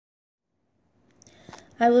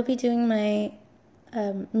I will be doing my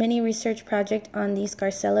mini research project on the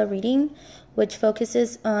Scarcella reading, which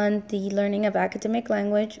focuses on the learning of academic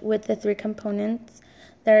language with the three components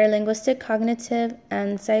that are linguistic, cognitive,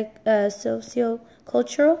 and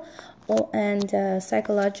socio-cultural and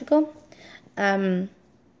psychological. I'm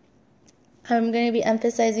going to be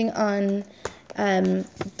emphasizing on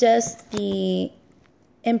just the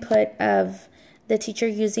input of the teacher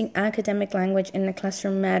using academic language in the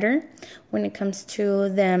classroom matter when it comes to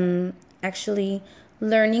them actually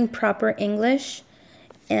learning proper English.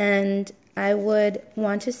 And I would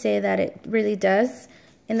want to say that it really does.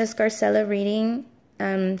 In the Scarcella reading,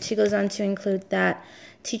 she goes on to include that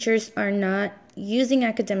teachers are not using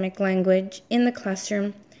academic language in the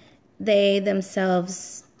classroom. They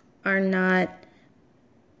themselves are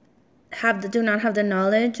do not have the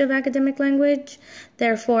knowledge of academic language,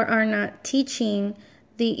 therefore are not teaching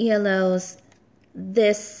the ELLs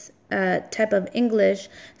this type of English.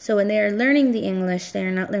 So when they are learning the English, they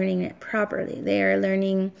are not learning it properly. They are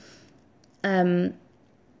learning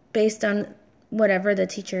based on whatever the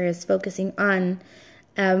teacher is focusing on.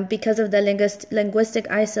 Because of the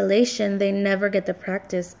linguistic isolation, they never get the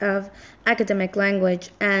practice of academic language.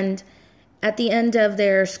 And at the end of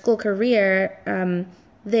their school career,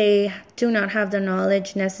 they do not have the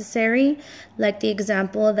knowledge necessary, like the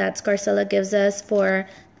example that Scarcella gives us for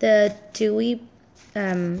the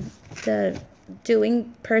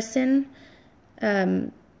doing person,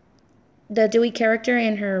 the Dewey character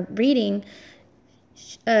in her reading.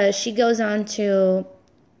 She goes on to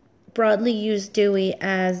broadly use Dewey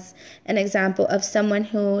as an example of someone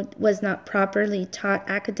who was not properly taught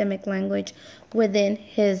academic language within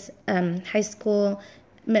his high school,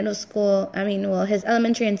 middle school, his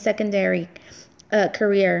elementary and secondary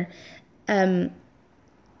career.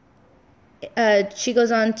 She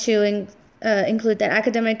goes on to include that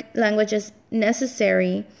academic language is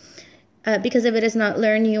necessary because if it is not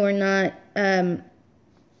learned,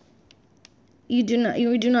 you do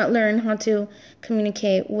not learn how to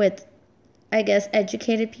communicate with,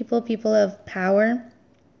 educated people of power.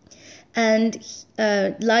 And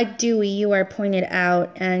like Dewey, you are pointed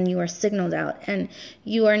out and you are signaled out, and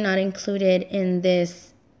you are not included in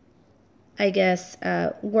this,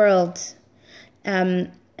 world.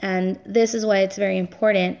 And this is why it's very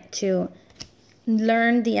important to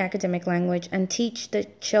learn the academic language and teach the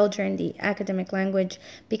children the academic language,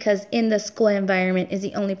 because in the school environment is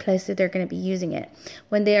the only place that they're going to be using it.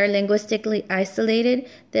 When they are linguistically isolated,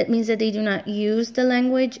 that means that they do not use the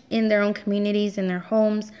language in their own communities, in their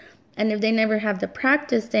homes. And if they never have the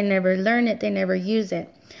practice, they never learn it, they never use it.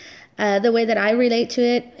 The way that I relate to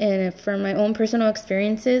it, and from my own personal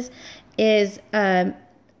experiences, is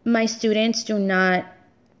my students do not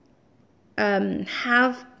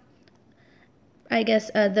have,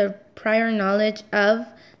 the prior knowledge of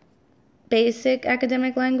basic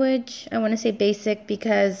academic language. I want to say basic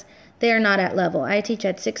because they are not at level. I teach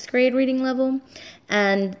at 6th grade reading level,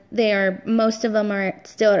 and most of them are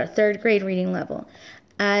still at a 3rd grade reading level.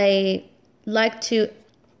 I like to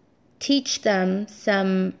teach them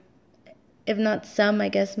some, if not some,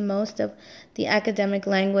 most of the academic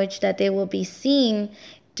language that they will be seeing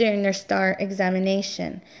during their STAR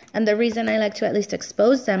examination. And the reason I like to at least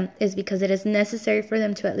expose them is because it is necessary for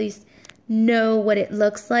them to at least know what it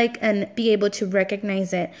looks like and be able to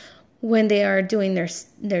recognize it when they are doing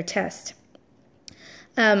their test.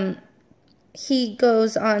 She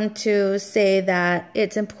goes on to say that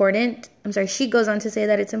it's important to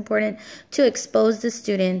expose the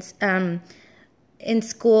students in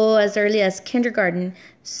school as early as kindergarten,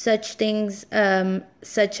 such things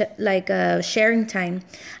such like sharing time.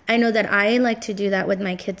 I know that I like to do that with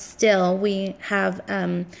my kids still. We have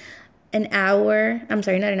an hour,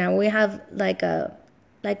 we have like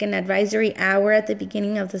an advisory hour at the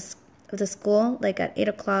beginning of the school, like at 8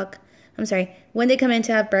 o'clock. When they come in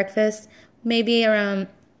to have breakfast, maybe around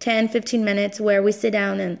 10-15 minutes where we sit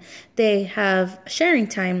down and they have sharing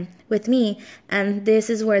time with me. And this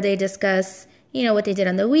is where they discuss, what they did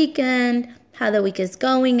on the weekend, how the week is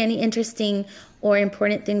going, any interesting or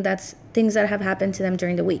important things that have happened to them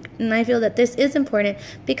during the week. And I feel that this is important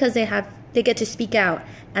because they get to speak out.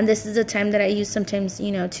 And this is a time that I use sometimes,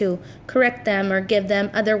 to correct them or give them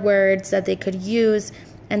other words that they could use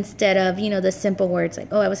instead of, the simple words like,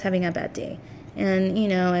 oh, I was having a bad day. And,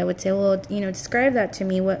 I would say, well, describe that to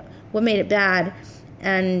me. What made it bad?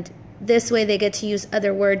 And this way they get to use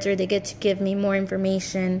other words, or they get to give me more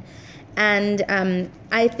information. And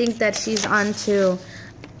I think that she's on to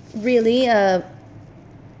really a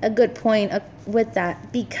good point with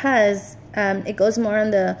that, because it goes more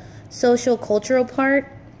on the social cultural part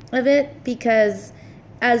of it, because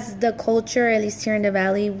as the culture, at least here in the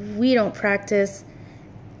Valley, we don't practice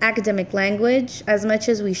academic language as much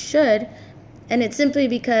as we should. And it's simply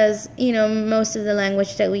because, most of the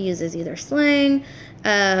language that we use is either slang,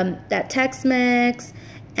 that Tex-Mex,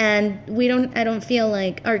 and I don't feel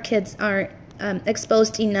like our kids are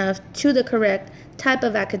exposed enough to the correct type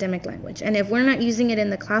of academic language. And if we're not using it in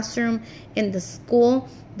the classroom, in the school,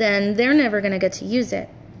 then they're never going to get to use it.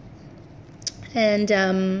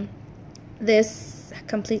 And this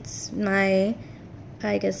completes my,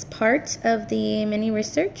 part of the mini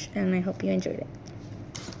research, and I hope you enjoyed it.